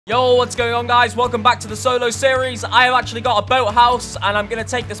Yo, what's going on, guys? Welcome back to the solo series. I have actually got a boathouse, and I'm going to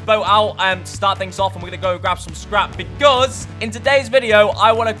take this boat out to start things off, and we're going to go grab some scrap, because in today's video,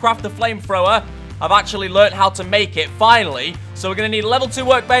 I want to craft a flamethrower. I've actually learned how to make it, finally. So we're going to need a level 2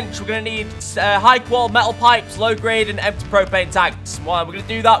 workbench. We're going to need high-qual metal pipes, low-grade, and empty propane tanks. Well, we're going to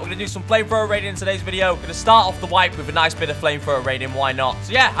do that. We're going to do some flamethrower raiding in today's video. We're going to start off the wipe with a nice bit of flamethrower raiding. Why not?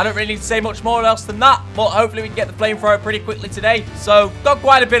 So yeah, I don't really need to say much more else than that. But hopefully we can get the flamethrower pretty quickly today. So got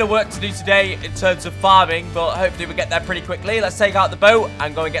quite a bit of work to do today in terms of farming. But hopefully we get there pretty quickly. Let's take out the boat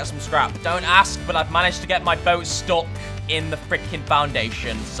and go and get some scrap. Don't ask, but I've managed to get my boat stuck in the freaking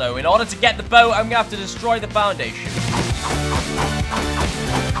foundation. So in order to get the boat, I'm gonna have to destroy the foundation.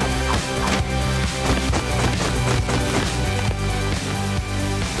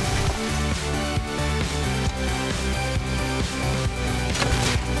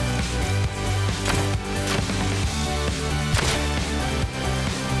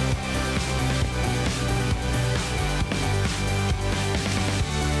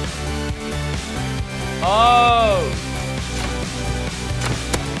 Oh!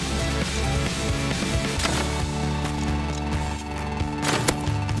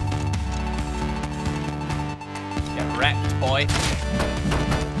 Get wrecked, boy.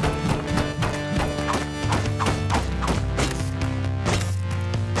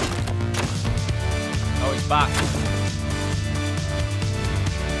 Oh, he's back.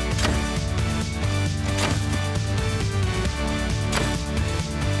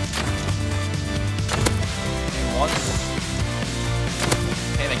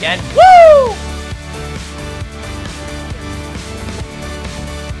 Him again. Woo!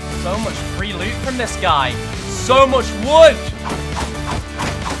 So much free loot from this guy. So much wood.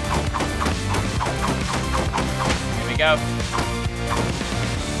 Here we go.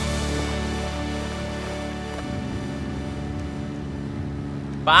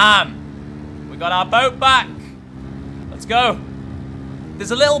 Bam! We got our boat back. Let's go.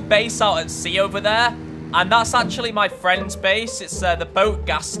 There's a little base out at sea over there. And that's actually my friend's base. It's the boat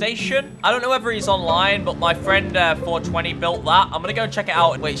gas station. I don't know whether he's online, but my friend 420 built that. I'm gonna go check it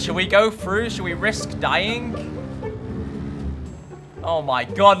out. Wait, should we go through? Should we risk dying? Oh my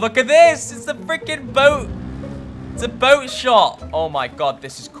god, look at this! It's a freaking boat. It's a boat shop. Oh my god,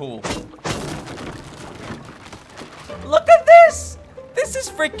 this is cool. Look at this! This is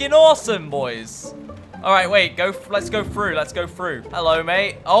freaking awesome, boys. All right, wait, let's go through. Let's go through. Hello,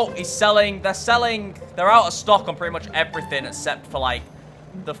 mate. Oh, he's selling. They're selling. They're out of stock on pretty much everything except for, like,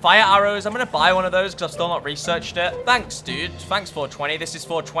 the fire arrows. I'm going to buy one of those because I've still not researched it. Thanks, dude. Thanks, 420. This is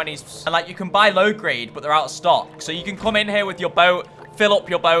 420's. And, like, you can buy low grade, but they're out of stock. So you can come in here with your boat, fill up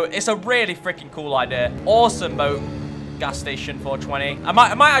your boat. It's a really freaking cool idea. Awesome boat gas station, 420. I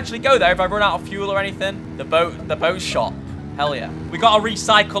might actually go there if I run out of fuel or anything. The boat shop. Hell yeah. We gotta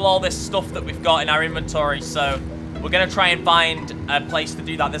recycle all this stuff that we've got in our inventory, so we're gonna try and find a place to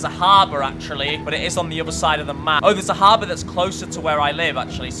do that. There's a harbor, actually, but it is on the other side of the map. Oh, there's a harbor that's closer to where I live,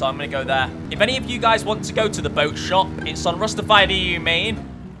 actually, so I'm gonna go there. If any of you guys want to go to the boat shop, it's on Rustified EU Main,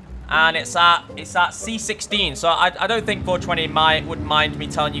 and it's at C16, so I don't think 420 would mind me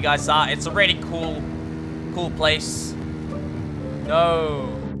telling you guys that. It's a really cool place. No.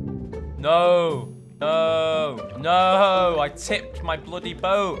 No. No, no, I tipped my bloody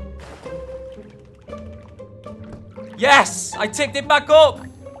boat. Yes, I tipped it back up.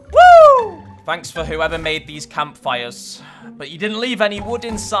 Woo! Thanks for whoever made these campfires. But you didn't leave any wood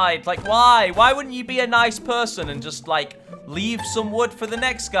inside. Like, why? Why wouldn't you be a nice person and just, like, leave some wood for the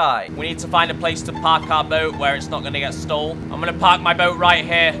next guy? We need to find a place to park our boat where it's not going to get stolen. I'm going to park my boat right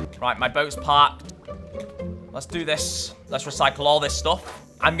here. Right, my boat's parked. Let's do this. Let's recycle all this stuff.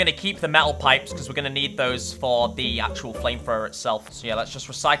 I'm going to keep the metal pipes because we're going to need those for the actual flamethrower itself. So yeah, let's just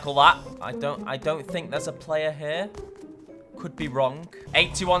recycle that. I don't think there's a player here. Could be wrong.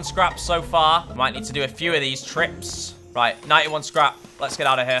 81 scrap so far. Might need to do a few of these trips. Right, 91 scrap. Let's get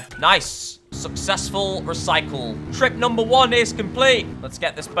out of here. Nice. Successful recycle. Trip number 1 is complete. Let's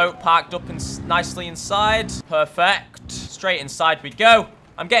get this boat parked up nicely inside. Perfect. Straight inside we go.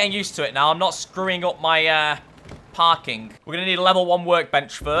 I'm getting used to it now. I'm not screwing up my parking. We're gonna need a level 1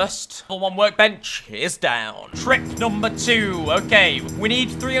 workbench first. Level 1 workbench is down. Trip number 2. Okay, we need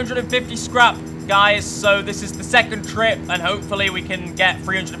 350 scrap, guys. So this is the second trip, and hopefully we can get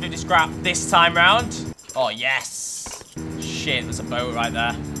 350 scrap this time round. Oh, yes. Shit, there's a boat right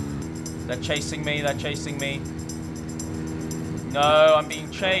there. They're chasing me. They're chasing me. No, I'm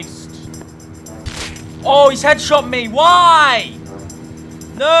being chased. Oh, he's headshot me. Why?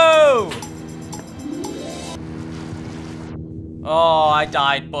 No. Oh, I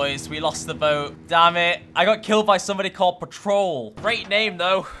died, boys. We lost the boat. Damn it. I got killed by somebody called Patrol. Great name,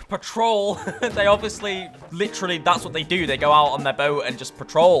 though. Patrol. They obviously, literally, that's what they do. They go out on their boat and just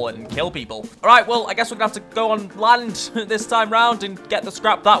patrol and kill people. All right, well, I guess we're going to have to go on land this time round and get the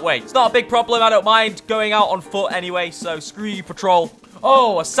scrap that way. It's not a big problem. I don't mind going out on foot anyway, so screw you, Patrol.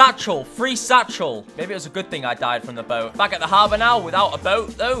 Oh, a satchel. Free satchel. Maybe it was a good thing I died from the boat. Back at the harbor now without a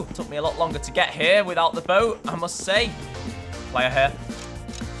boat, though. Took me a lot longer to get here without the boat, I must say. Player here.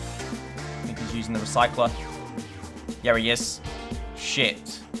 I think he's using the recycler. Yeah, he is.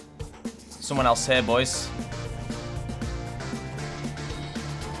 Shit. Someone else here, boys.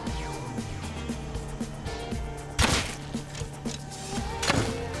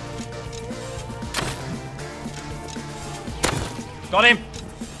 Got him.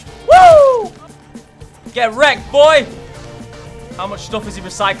 Woo! Get wrecked, boy. How much stuff is he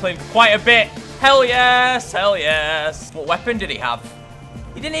recycling? Quite a bit. Hell yes, hell yes. What weapon did he have?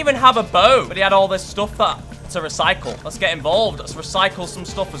 He didn't even have a bow, but he had all this stuff to recycle. Let's get involved. Let's recycle some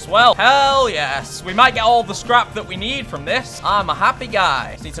stuff as well. Hell yes. We might get all the scrap that we need from this. I'm a happy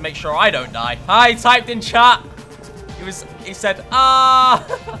guy. Just need to make sure I don't die. Hi, typed in chat. He said, ah.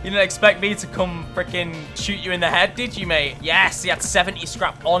 You didn't expect me to come freaking shoot you in the head, did you, mate? Yes, he had 70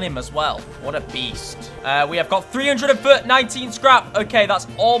 scrap on him as well. What a beast. We have got 319 scrap. Okay, that's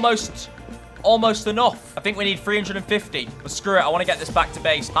almost enough. I think we need 350. But screw it, I want to get this back to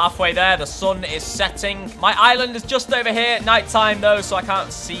base. Halfway there, the sun is setting. My island is just over here. Nighttime, though, so I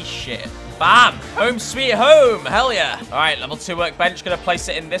can't see shit. Bam! Home sweet home. Hell yeah. All right, level 2 workbench. Gonna place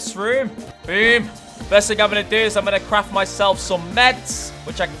it in this room. Boom. First thing I'm going to do is I'm going to craft myself some meds,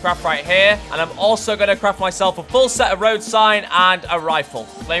 which I can craft right here. And I'm also going to craft myself a full set of road sign and a rifle.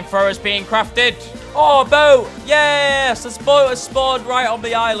 Flamethrower is being crafted. Oh, a boat. Yes, this boat has spawned right on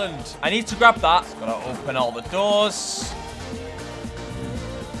the island. I need to grab that. Got to open all the doors.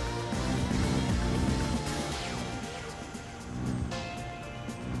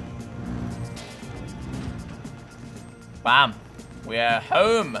 Bam. We're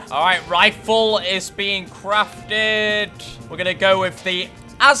home. All right, rifle is being crafted. We're going to go with the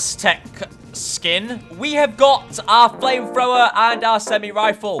Aztec skin. We have got our flamethrower and our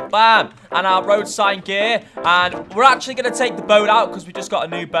semi-rifle. Bam. And our road sign gear. And we're actually going to take the boat out because we just got a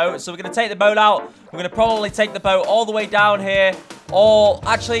new boat. So we're going to take the boat out. We're going to probably take the boat all the way down here. Or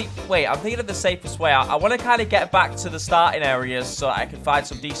actually, wait, I'm thinking of the safest way out. I want to kind of get back to the starting areas so I can find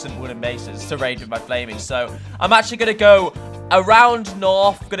some decent wooden bases to raid with my flaming. So I'm actually going to go around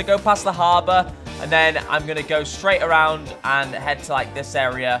north. I'm going to go past the harbor. And then I'm going to go straight around and head to like this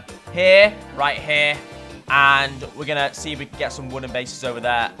area here, right here. And we're going to see if we can get some wooden bases over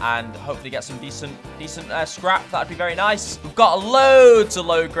there and hopefully get some decent scrap. That'd be very nice. We've got loads of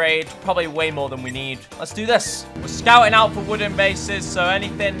low grade, probably way more than we need. Let's do this. We're scouting out for wooden bases, so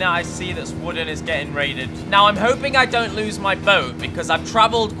anything that I see that's wooden is getting raided. Now, I'm hoping I don't lose my boat because I've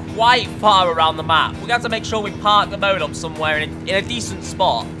traveled quite far around the map. We're going to have to make sure we park the boat up somewhere in a decent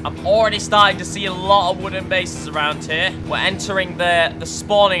spot. I'm already starting to see a lot of wooden bases around here. We're entering the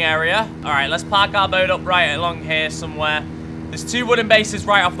spawning area. All right, let's park our boat up right along here somewhere. There's 2 wooden bases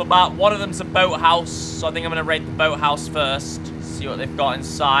right off the bat. One of them's a boathouse, so I think I'm going to raid the boathouse first. See what they've got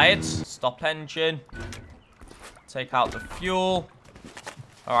inside. Stop engine. Take out the fuel.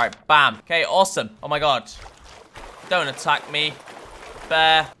 All right, bam. Okay, awesome. Oh my god. Don't attack me,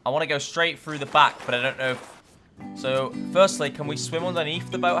 bear. I want to go straight through the back, but I don't know if... So, firstly, can we swim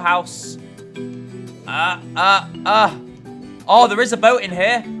underneath the boathouse? Oh, there is a boat in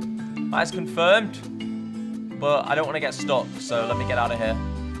here. That's confirmed. But I don't want to get stuck, so let me get out of here.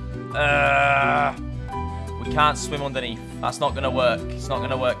 We can't swim underneath. That's not going to work. It's not going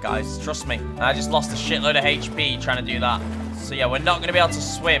to work, guys. Trust me. I just lost a shitload of HP trying to do that. So, yeah, we're not going to be able to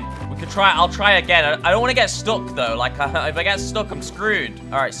swim. We could try. I'll try again. I don't want to get stuck, though. Like, if I get stuck, I'm screwed.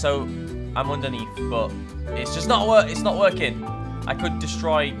 All right, so I'm underneath, but it's just not It's not working. I could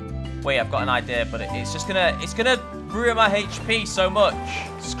destroy... Wait, I've got an idea, but it's just gonna... It's gonna ruin my HP so much.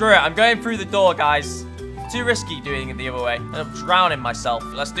 Screw it. I'm going through the door, guys. Too risky doing it the other way. I'm drowning myself.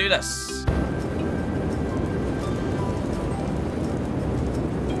 Let's do this.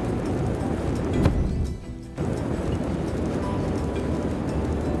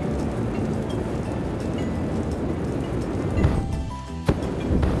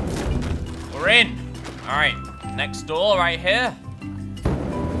 We're in. All right. Next door right here. I'm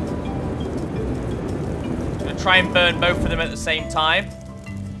gonna try and burn both of them at the same time.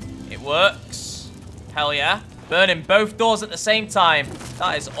 It works. Hell yeah. Burning both doors at the same time.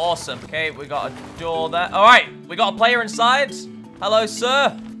 That is awesome. Okay, we got a door there. All right, we got a player inside. Hello,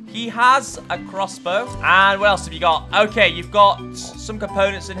 sir. He has a crossbow. And what else have you got? Okay, you've got some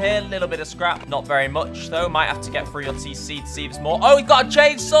components in here. A little bit of scrap. Not very much, though. Might have to get through your TC to see if there's more. Oh, he's got a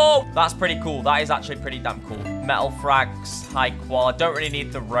chainsaw. That's pretty cool. That is actually pretty damn cool. Metal frags, high quality. Don't really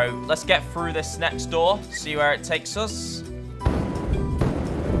need the rope. Let's get through this next door. See where it takes us.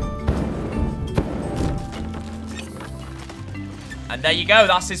 And there you go.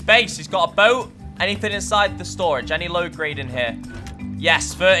 That's his base. He's got a boat. Anything inside the storage? Any low grade in here?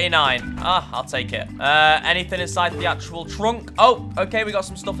 Yes, 39. Ah, I'll take it. Anything inside the actual trunk? Oh, okay, we got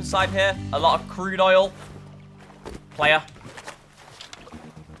some stuff inside here. A lot of crude oil. Player.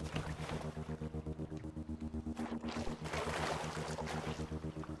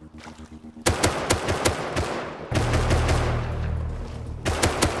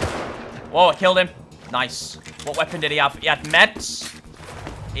 Whoa, I killed him. Nice. What weapon did he have? He had meds.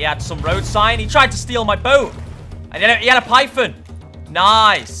 He had some road sign. He tried to steal my boat. And he had a python.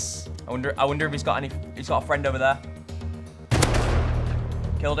 Nice. I wonder if he's got a friend over there.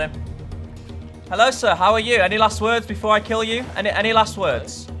 Killed him. Hello, sir. How are you? Any last words before I kill you? Any last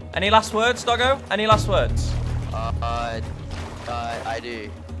words? Any last words, doggo? Any last words? I do.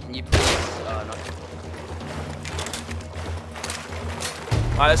 Can you please, not...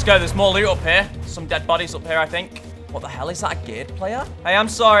 Alright, let's go. There's more loot up here. Some dead bodies up here, I think. What the hell is that, a geared player? Hey, I'm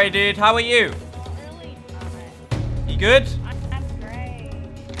sorry, dude. How are you? Really? You good? I'm great.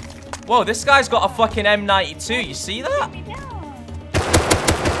 Whoa, this guy's got a fucking M92. You see that?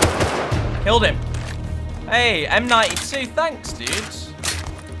 Killed him. Hey, M92. Thanks, dude. It's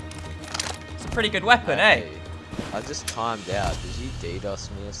a pretty good weapon, eh? I just timed out. Did you DDoS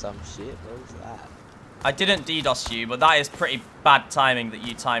me or some shit? What was that? I didn't DDoS you, but that is pretty bad timing that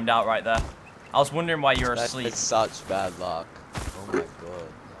you timed out right there. I was wondering why you were asleep. It's such bad luck. Oh my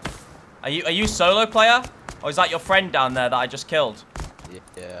god. Are you solo player? Or is that your friend down there that I just killed?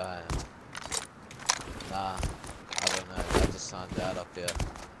 Yeah, I am. Nah, I don't know. I just timed out up here.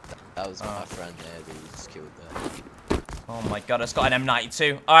 That was my friend there that you just killed there. Oh my god, it's got an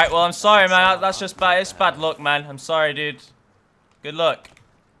M92. Alright, well, I'm sorry, man. That's just bad. It's bad luck, man. I'm sorry, dude. Good luck.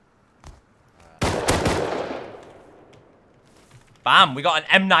 Bam, we got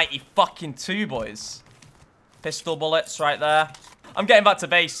an M90 fucking 2, boys. Pistol bullets right there. I'm getting back to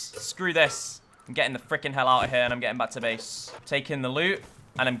base. Screw this. I'm getting the freaking hell out of here and I'm getting back to base. Taking the loot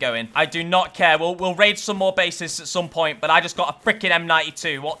and I'm going. I do not care. We'll raid some more bases at some point, but I just got a freaking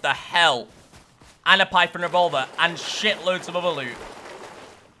M92. What the hell? And a Python revolver and shitloads of other loot.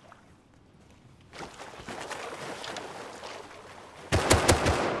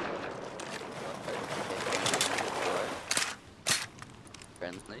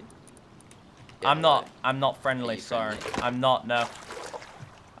 Friendly? I'm not friendly, sorry. Friendly? I'm not, no.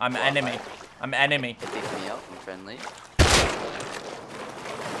 I'm enemy. I'm enemy. Pick me up, I'm friendly.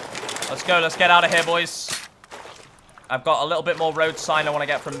 Let's go, let's get out of here, boys. I've got a little bit more road sign I want to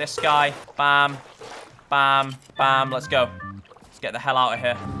get from this guy. Bam. Bam. Bam. Let's go. Let's get the hell out of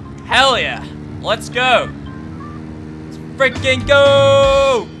here. Hell yeah. Let's go. Let's freaking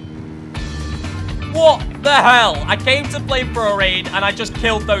go. What the hell? I came to play for a raid and I just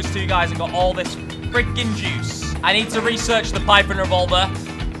killed those two guys and got all this freaking juice. I need to research the Python revolver.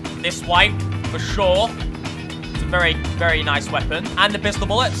 This wipe, for sure. It's a very, very nice weapon. And the pistol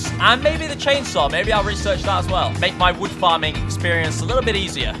bullets. And maybe the chainsaw. Maybe I'll research that as well. Make my wood farming experience a little bit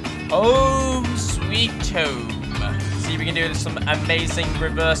easier. Oh, sweet home. See if we can do some amazing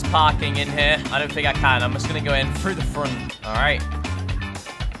reverse parking in here. I don't think I can. I'm just going to go in through the front. All right.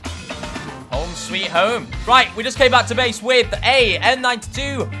 Home sweet home. Right, we just came back to base with a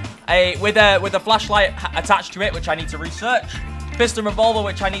M92, with a flashlight attached to it, which I need to research. Piston revolver,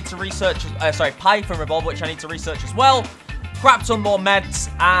 which I need to research. Python revolver, which I need to research as well. Grabbed some more meds,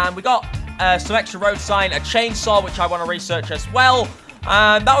 and we got some extra road sign, a chainsaw, which I want to research as well.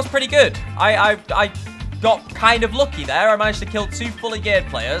 And that was pretty good. I got kind of lucky there. I managed to kill 2 fully geared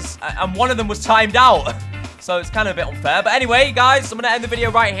players, and one of them was timed out. So it's kind of a bit unfair. But anyway, guys, I'm going to end the video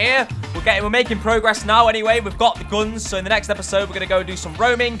right here. We're making progress now anyway. We've got the guns. So in the next episode, we're going to go do some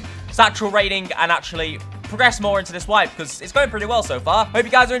roaming, satchel raiding, and actually progress more into this wipe because it's going pretty well so far. Hope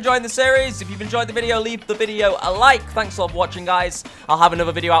you guys are enjoying the series. If you've enjoyed the video, leave the video a like. Thanks a lot for watching, guys. I'll have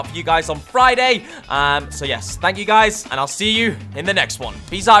another video out for you guys on Friday. So yes, thank you guys, and I'll see you in the next one.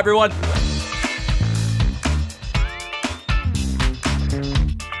 Peace out, everyone.